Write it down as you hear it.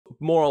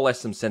more or less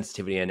some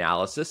sensitivity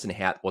analysis and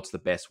what's the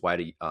best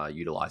way to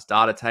utilize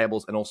data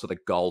tables, and also the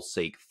goal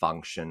seek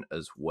function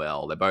as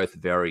well. They're both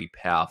very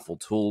powerful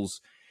tools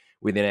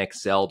within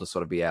Excel to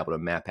sort of be able to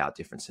map out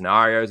different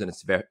scenarios, and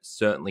it's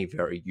certainly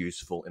very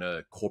useful in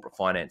a corporate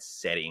finance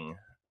setting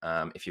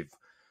if you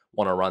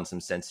want to run some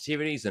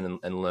sensitivities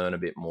and learn a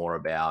bit more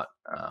about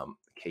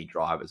key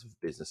drivers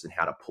of business and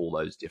how to pull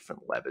those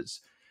different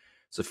levers.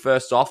 So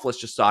first off, let's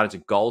just start into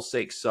goal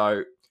seek.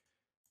 So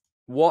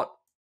what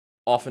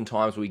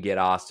oftentimes we get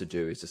asked to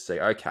do is to say,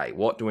 okay,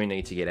 what do we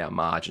need to get our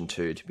margin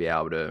to be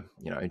able to,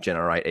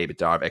 generate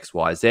EBITDA of X,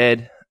 Y,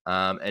 Z?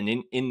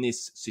 And in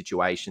this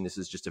situation, this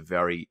is just a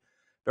very,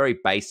 very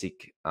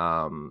basic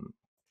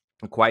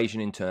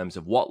equation in terms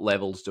of what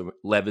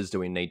levers do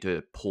we need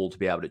to pull to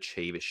be able to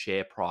achieve a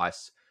share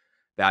price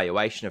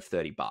valuation of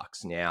 $30.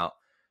 Now,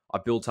 I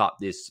built up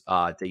this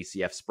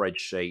DCF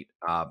spreadsheet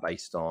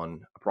based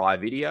on a prior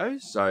video.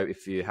 So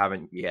if you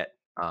haven't yet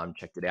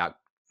checked it out,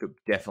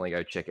 definitely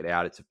go check it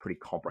out. It's a pretty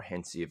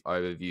comprehensive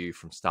overview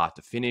from start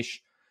to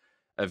finish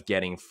of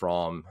getting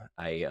from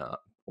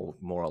or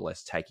more or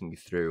less taking you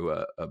through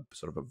a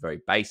sort of a very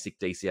basic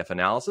DCF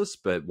analysis,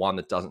 but one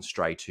that doesn't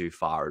stray too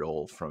far at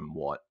all from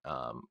what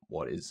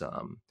is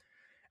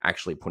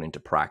actually put into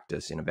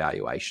practice in a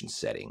valuation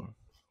setting.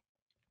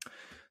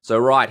 So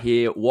right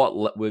here,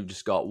 we've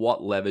just got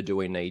what lever do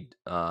we need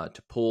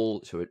to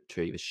pull to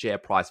achieve a share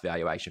price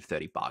valuation of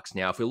 $30?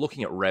 Now, if we're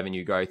looking at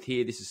revenue growth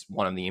here, this is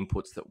one of the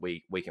inputs that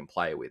we can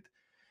play with.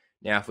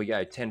 Now, if we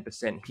go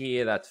 10%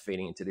 here, that's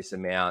feeding into this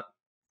amount,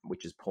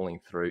 which is pulling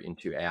through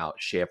into our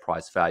share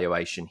price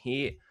valuation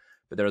here.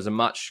 But there is a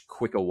much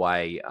quicker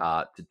way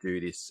to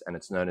do this, and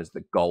it's known as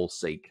the goal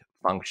seek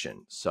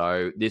function.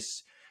 So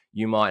this,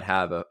 you might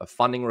have a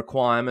funding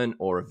requirement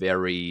or a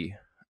very,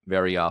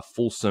 very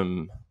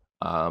fulsome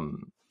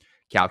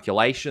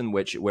calculation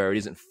where it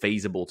isn't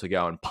feasible to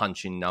go and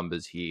punch in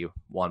numbers here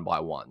one by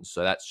one.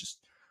 So that's just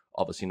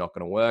obviously not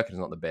going to work. It's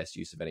not the best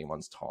use of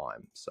anyone's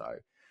time. So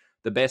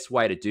the best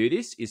way to do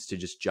this is to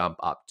just jump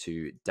up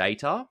to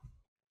data,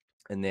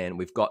 and then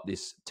we've got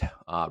this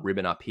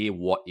ribbon up here,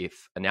 what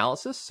if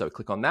analysis. So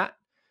click on that,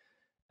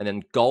 and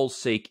then goal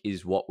seek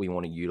is what we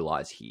want to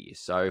utilize here.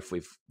 So if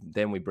we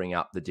bring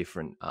up the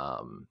different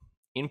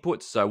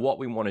inputs. So what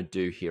we want to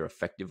do here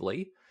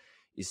effectively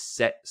is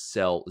set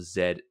cell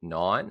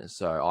Z9.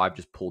 So I've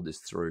just pulled this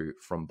through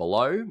from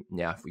below.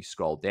 Now, if we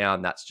scroll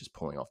down, that's just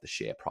pulling off the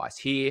share price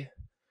here,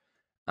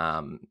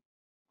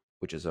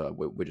 which is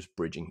we're just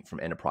bridging from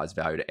enterprise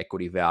value to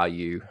equity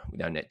value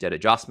with our net debt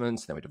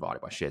adjustments. Then we divide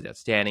it by shares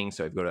outstanding.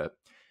 So we've got a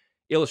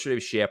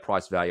illustrative share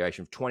price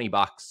valuation of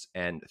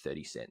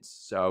 $20.30.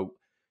 So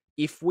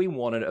if we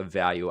wanted a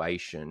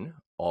valuation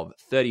of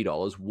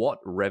 $30, what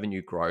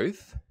revenue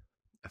growth,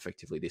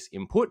 effectively this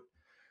input,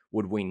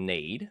 would we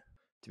need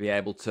to be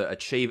able to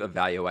achieve a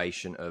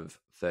valuation of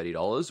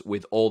 $30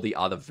 with all the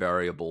other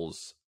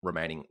variables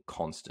remaining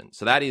constant?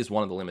 So that is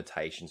one of the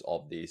limitations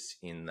of this,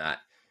 in that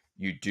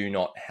you do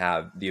not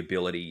have the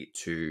ability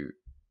to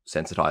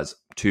sensitize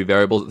two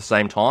variables at the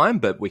same time,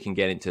 but we can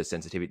get into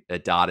sensitivity, a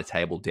data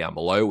table down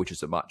below, which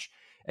is a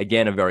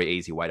very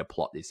easy way to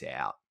plot this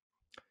out.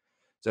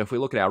 So if we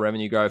look at our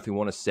revenue growth, we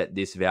want to set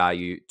this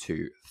value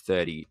to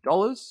 $30,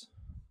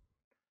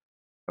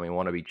 and we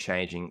want to be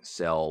changing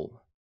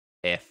cell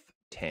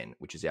F10,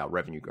 which is our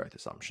revenue growth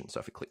assumption.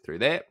 So if we click through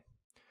there,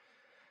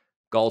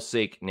 goal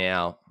seek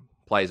now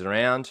plays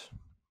around,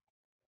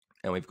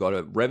 and we've got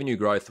a revenue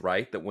growth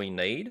rate that we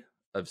need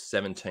of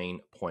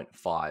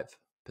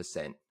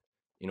 17.5%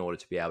 in order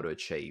to be able to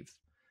achieve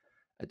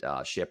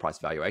a share price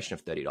valuation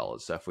of $30.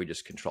 So if we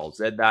just Control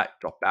Z that,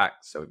 drop back,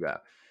 so we've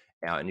got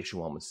our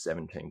initial one was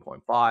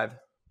 17.5,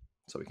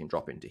 so we can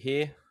drop into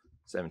here,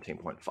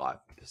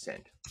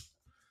 17.5%.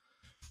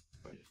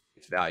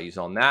 Values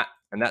on that,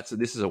 and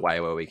this is a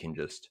way where we can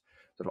just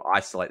sort of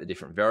isolate the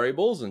different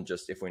variables, and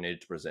just if we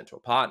needed to present to a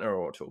partner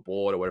or to a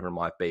board or whatever it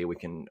might be, we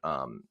can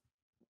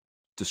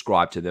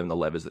describe to them the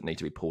levers that need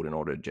to be pulled in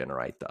order to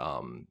generate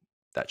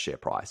that share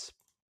price.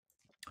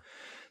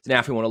 So now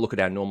if we want to look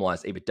at our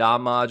normalized EBITDA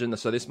margin,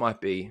 so this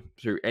might be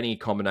through any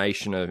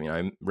combination of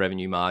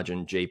revenue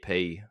margin,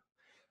 GP,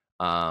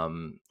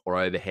 or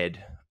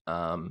overhead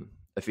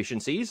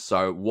efficiencies.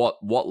 So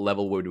what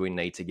level would we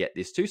need to get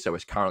this to? So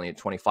it's currently at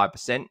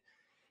 25%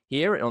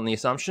 here on the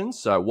assumptions.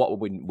 So what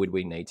would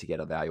we need to get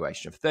a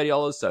valuation of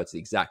 $30? So it's the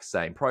exact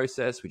same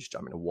process. We just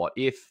jump into what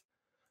if,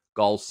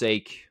 goal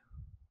seek.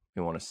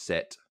 We want to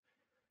set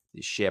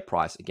the share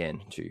price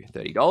again to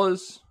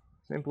 $30.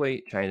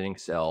 Simply changing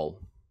cell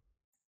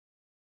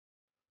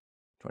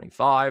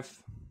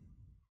 25.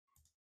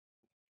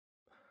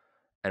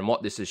 And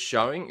what this is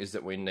showing is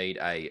that we need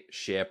a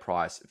share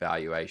price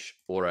valuation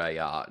or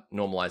a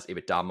normalized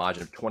EBITDA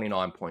margin of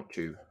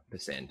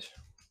 29.2%.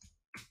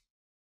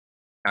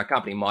 Our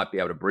company might be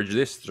able to bridge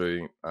this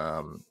through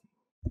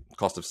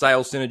cost of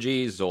sales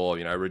synergies or,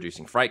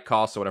 reducing freight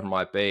costs or whatever it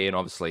might be. And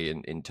obviously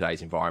in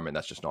today's environment,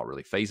 that's just not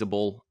really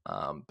feasible.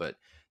 But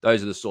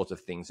those are the sorts of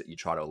things that you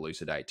try to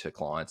elucidate to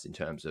clients in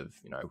terms of,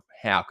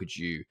 how could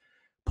you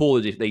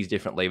pull these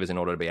different levers in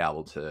order to be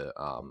able to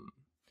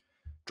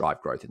drive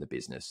growth in the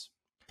business.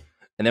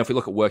 And then if we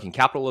look at working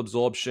capital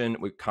absorption,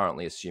 we're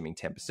currently assuming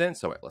 10%.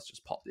 So let's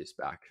just pop this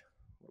back.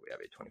 What do we have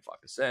here?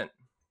 25%.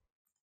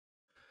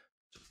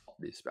 Just pop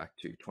this back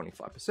to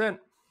 25%.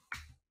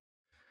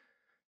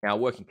 Now,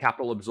 working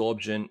capital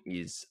absorption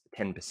is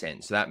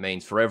 10%. So that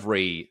means for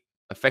every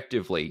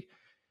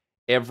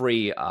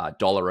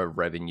dollar of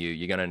revenue,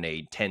 you're going to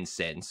need 10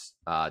 cents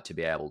to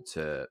be able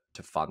to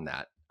fund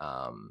that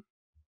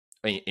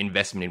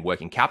investment in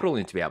working capital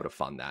and to be able to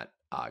fund that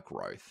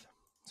growth.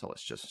 So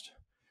let's just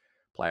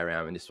play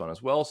around with this one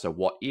as well. So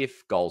what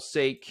if goal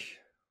seek,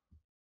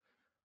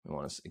 we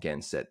want to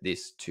again set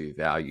this to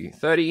value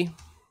 30.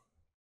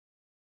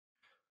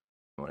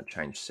 We want to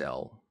change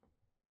cell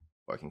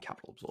working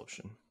capital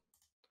absorption.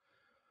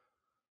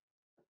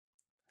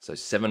 So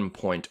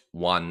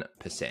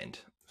 7.1%.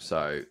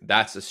 So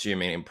that's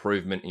assuming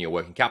improvement in your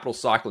working capital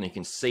cycle. And you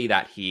can see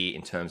that here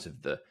in terms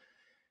of the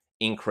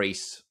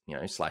increase,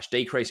 slash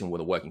decrease in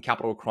with a working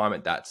capital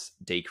requirement. That's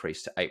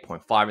decreased to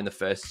 8.5 in the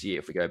first year.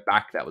 If we go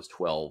back, that was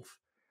 $12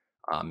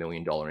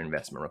 million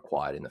investment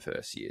required in the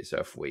first year. So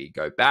if we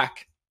go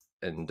back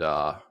and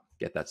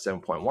get that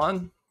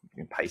 7.1, you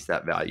can paste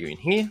that value in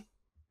here.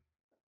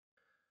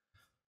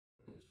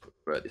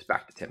 Convert this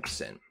back to 10%.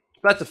 So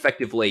that's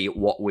effectively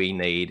what we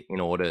need in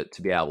order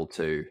to be able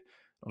to,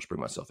 I'll just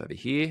bring myself over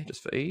here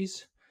just for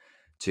ease,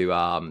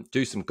 to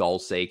do some goal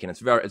seek. And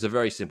it's a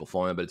very simple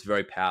formula, but it's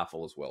very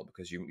powerful as well,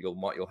 because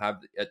you'll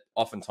have,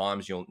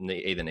 oftentimes you'll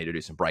either need to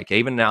do some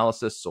break-even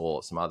analysis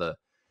or some other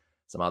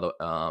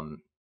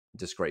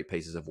discrete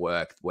pieces of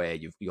work where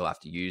you'll have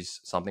to use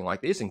something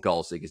like this. And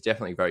goal seek is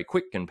definitely very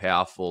quick and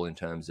powerful in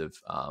terms of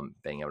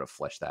being able to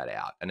flesh that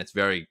out. And it's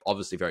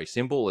obviously very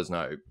simple. There's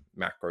no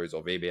macros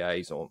or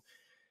VBAs or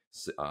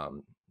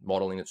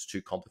modeling that's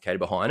too complicated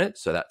behind it.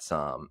 So that's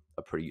a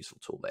pretty useful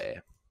tool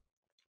there.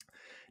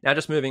 Now,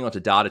 just moving on to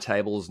data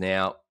tables.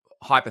 Now,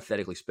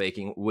 hypothetically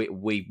speaking,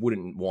 we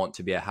wouldn't want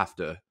to have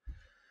to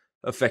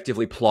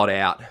effectively plot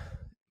out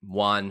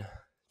 1,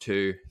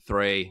 2,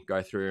 3,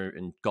 go through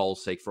and goal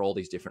seek for all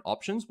these different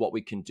options. What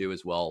we can do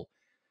as well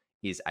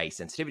is a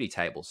sensitivity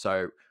table.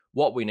 So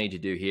what we need to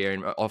do here,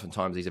 and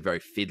oftentimes these are very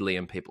fiddly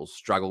and people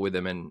struggle with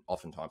them, and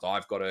oftentimes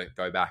I've got to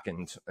go back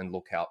and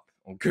look up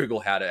on Google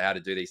how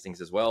to do these things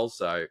as well.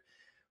 So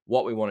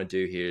what we want to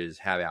do here is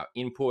have our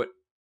input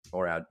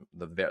or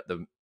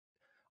the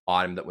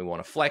item that we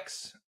want to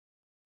flex.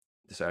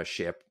 So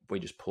we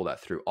just pull that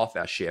through off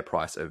our share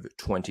price of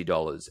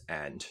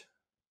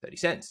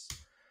 $20.30.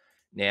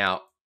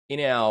 Now, in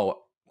our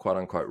quote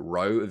unquote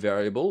row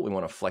variable, we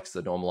want to flex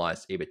the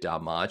normalized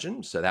EBITDA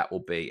margin. So that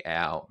will be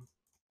our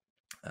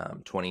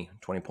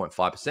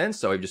 20.5%.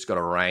 So we've just got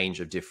a range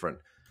of different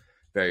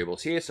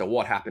variables here. So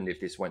what happened if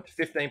this went to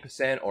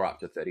 15% or up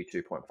to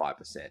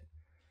 32.5%?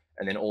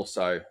 And then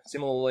also,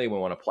 similarly, we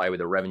want to play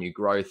with a revenue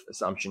growth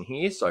assumption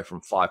here. So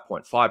from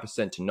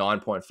 5.5% to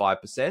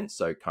 9.5%.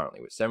 So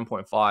currently we're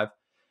 7.5.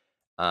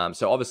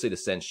 So obviously the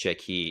sense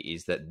check here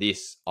is that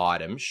this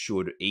item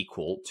should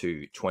equal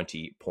to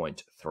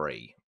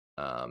 20.3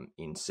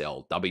 in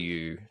cell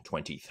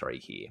W23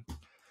 here.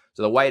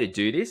 So the way to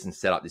do this and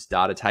set up this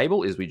data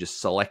table is we just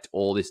select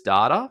all this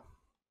data.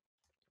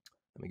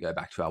 And we go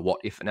back to our what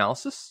if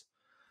analysis.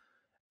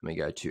 And we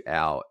go to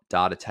our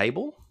data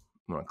table.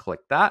 I'm going to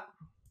click that.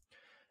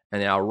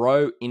 And our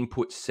row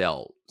input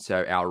cell.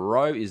 So our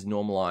row is the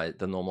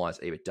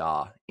normalized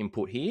EBITDA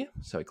input here.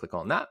 So we click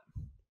on that.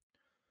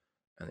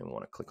 And then we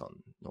want to click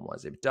on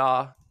normalized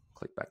EBITDA,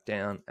 click back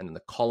down, and then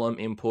the column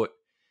input,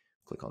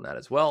 click on that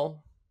as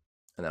well.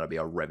 And that'll be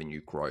our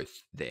revenue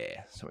growth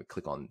there. So we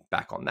click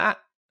back on that.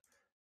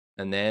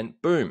 And then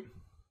boom.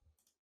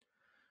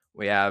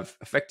 We have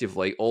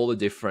effectively all the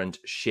different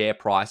share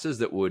prices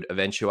that would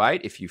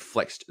eventuate if you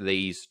flexed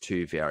these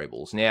two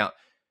variables. Now,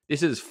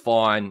 this is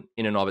fine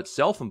in and of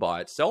itself and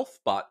by itself,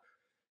 but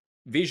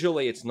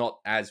visually it's not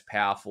as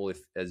powerful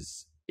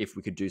as if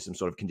we could do some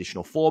sort of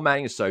conditional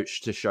formatting, so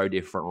to show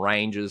different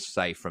ranges,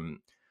 say from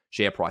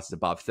share prices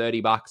above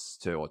 $30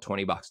 or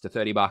 $20 to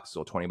 $30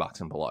 or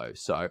 $20 and below.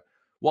 So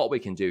what we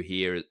can do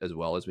here as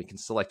well is we can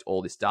select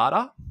all this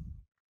data.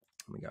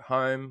 We go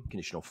home,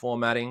 conditional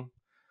formatting,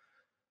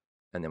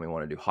 and then we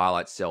want to do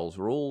highlight cells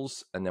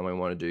rules, and then we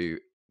want to do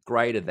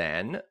greater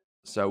than.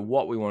 So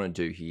what we want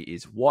to do here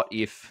is what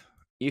if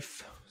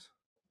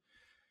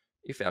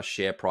our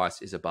share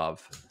price is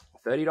above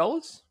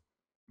 $30,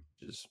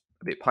 which is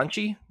a bit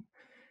punchy.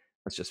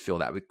 Let's just fill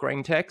that with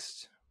green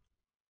text.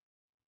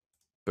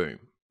 Boom,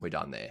 we're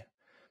done there.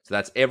 So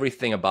that's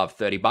everything above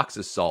 $30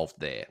 is solved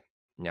there.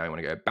 Now we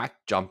want to go back,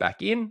 jump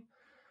back in,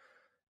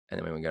 and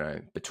then we're going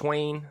to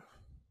between,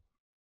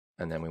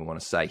 and then we want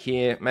to say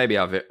here, maybe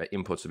our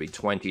inputs will be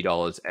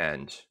 $20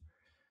 and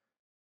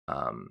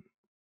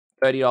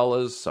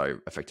 $30. So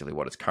effectively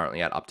what it's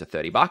currently at, up to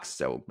 $30.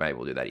 So maybe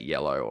we'll do that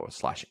yellow or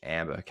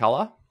 /amber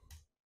color.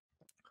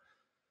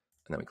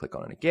 And then we click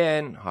on it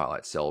again,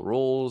 highlight cell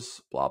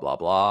rules, blah, blah,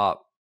 blah.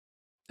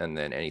 And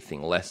then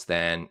anything less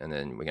than, and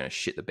then we're going to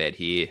shit the bed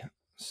here.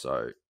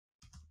 So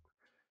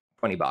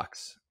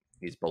 $20.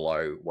 is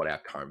below what our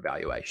current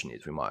valuation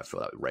is. We might fill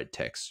that with red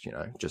text,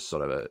 just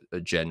sort of a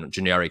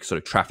generic sort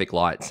of traffic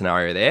light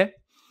scenario there.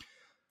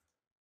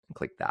 And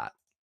click that.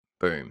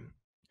 Boom.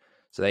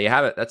 So there you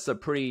have it. That's a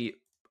pretty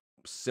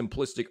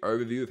simplistic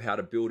overview of how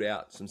to build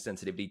out some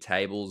sensitivity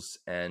tables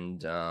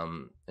and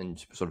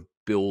sort of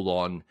build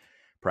on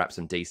perhaps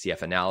some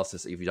DCF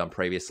analysis that you've done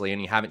previously.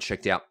 And you haven't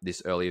checked out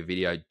this earlier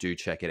video, do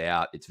check it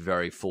out. It's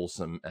very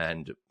fulsome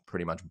and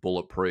pretty much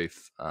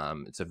bulletproof.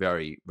 It's a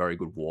very, very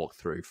good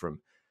walkthrough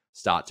from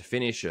start to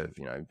finish of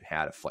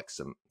how to flex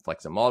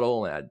a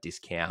model, how to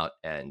discount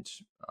and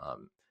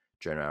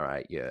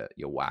generate your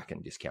WACC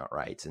and discount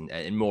rates,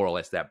 and more or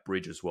less that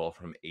bridge as well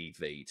from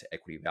EV to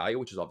equity value,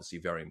 which is obviously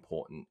very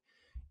important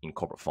in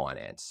corporate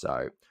finance.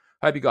 So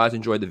hope you guys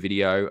enjoyed the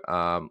video.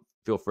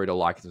 Feel free to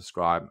like and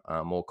subscribe.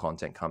 More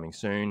content coming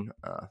soon.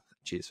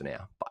 Cheers for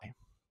now. Bye.